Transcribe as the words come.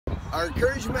Our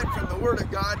encouragement from the Word of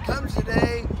God comes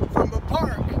today from a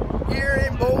park here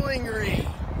in Bowling Green.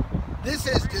 This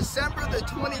is December the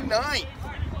 29th,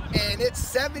 and it's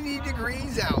 70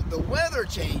 degrees out. The weather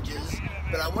changes,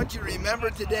 but I want you to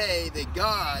remember today that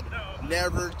God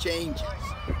never changes.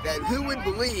 That who would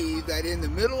believe that in the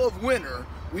middle of winter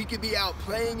we could be out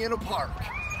playing in a park?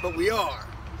 But we are.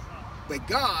 But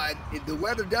God, the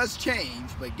weather does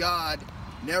change, but God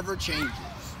never changes.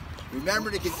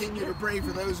 Remember to continue to pray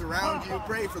for those around you,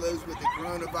 pray for those with the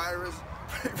coronavirus,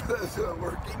 pray for those who are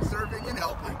working, serving, and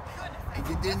helping, and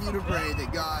continue to pray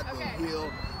that God will heal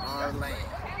our land.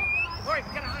 All right,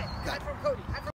 we got a hide. Hide from Cody.